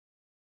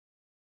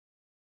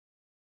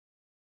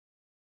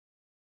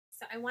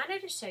So I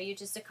wanted to show you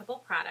just a couple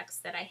products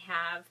that I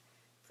have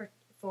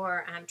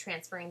for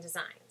transferring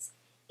designs.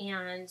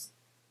 And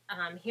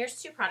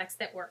here's two products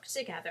that work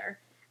together.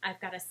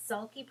 I've got a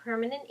Sulky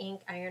permanent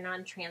ink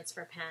iron-on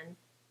transfer pen,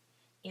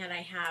 and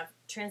I have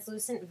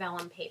translucent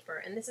vellum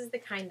paper. And this is the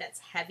kind that's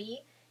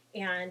heavy,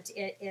 and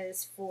it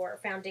is for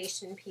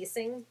foundation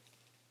piecing.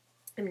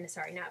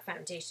 Sorry, not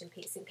foundation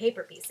piecing,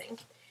 paper piecing.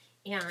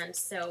 And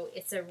so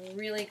it's a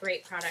really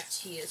great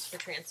product to use for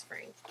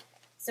transferring.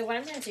 So what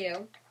I'm going to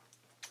do,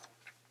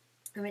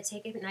 I'm going to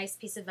take a nice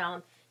piece of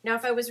vellum. Now,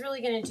 if I was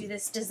really going to do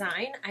this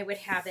design, I would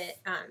have it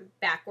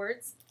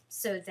backwards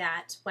so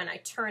that when I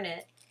turn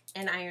it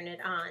and iron it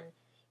on,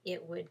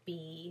 it would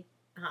be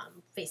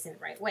facing the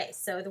right way.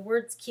 So the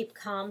words "keep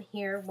calm"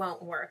 here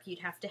won't work. You'd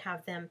have to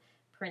have them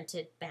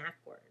printed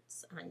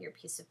backwards on your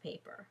piece of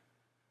paper.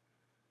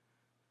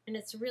 And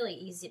it's really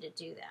easy to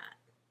do that.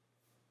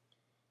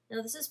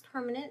 Now, this is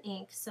permanent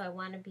ink, so I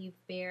want to be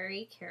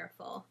very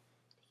careful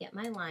to get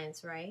my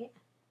lines right.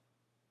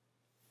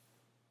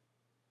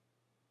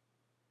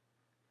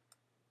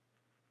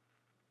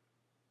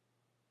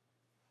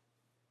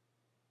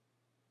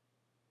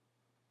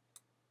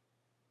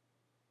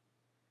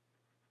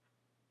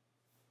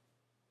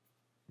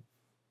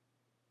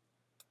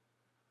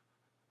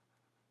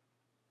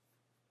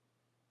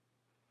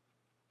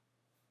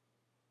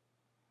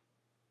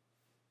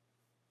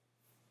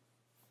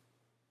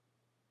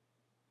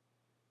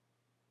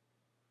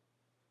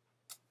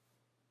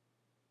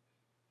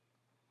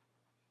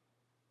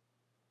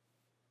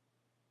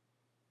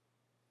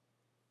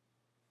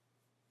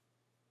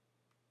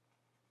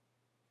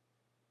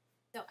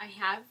 So I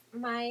have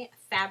my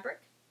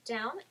fabric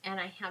down, and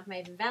I have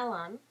my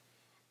vellum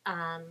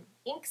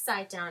ink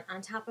side down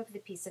on top of the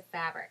piece of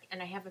fabric,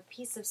 and I have a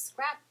piece of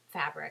scrap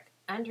fabric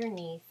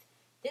underneath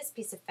this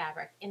piece of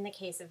fabric in the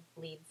case of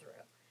bleed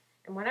through.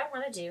 And what I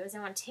want to do is I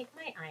want to take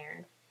my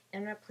iron and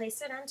I'm going to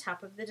place it on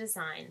top of the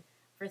design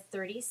for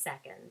 30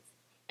 seconds,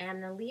 and I'm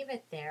going to leave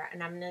it there,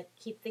 and I'm going to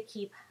keep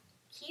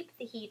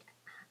the heat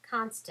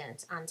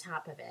constant on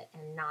top of it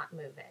and not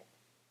move it.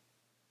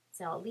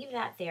 So I'll leave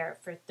that there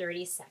for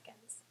 30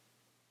 seconds.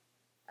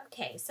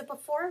 Okay, so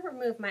before I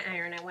remove my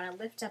iron, I want to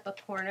lift up a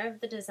corner of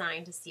the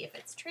design to see if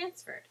it's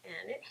transferred,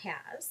 and it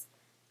has.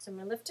 So I'm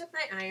going to lift up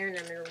my iron,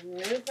 I'm going to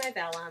remove my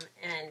vellum,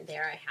 and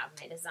there I have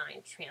my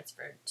design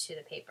transferred to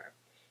the paper.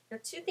 Now,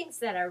 two things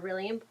that are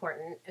really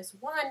important is,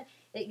 one,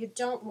 that you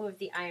don't move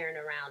the iron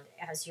around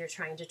as you're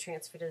trying to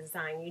transfer the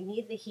design. You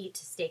need the heat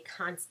to stay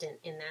constant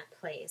in that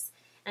place.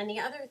 And the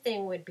other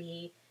thing would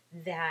be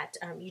that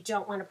you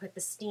don't want to put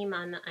the steam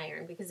on the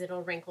iron because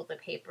it'll wrinkle the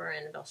paper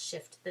and it'll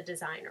shift the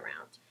design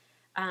around.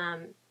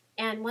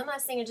 And one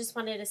last thing, I just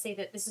wanted to say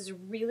that this is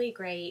really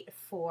great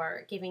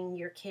for giving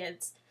your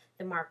kids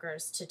the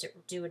markers to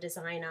do a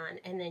design on,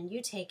 and then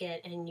you take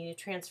it and you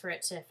transfer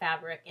it to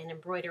fabric and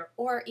embroider,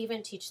 or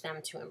even teach them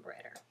to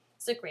embroider.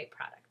 It's a great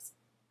product.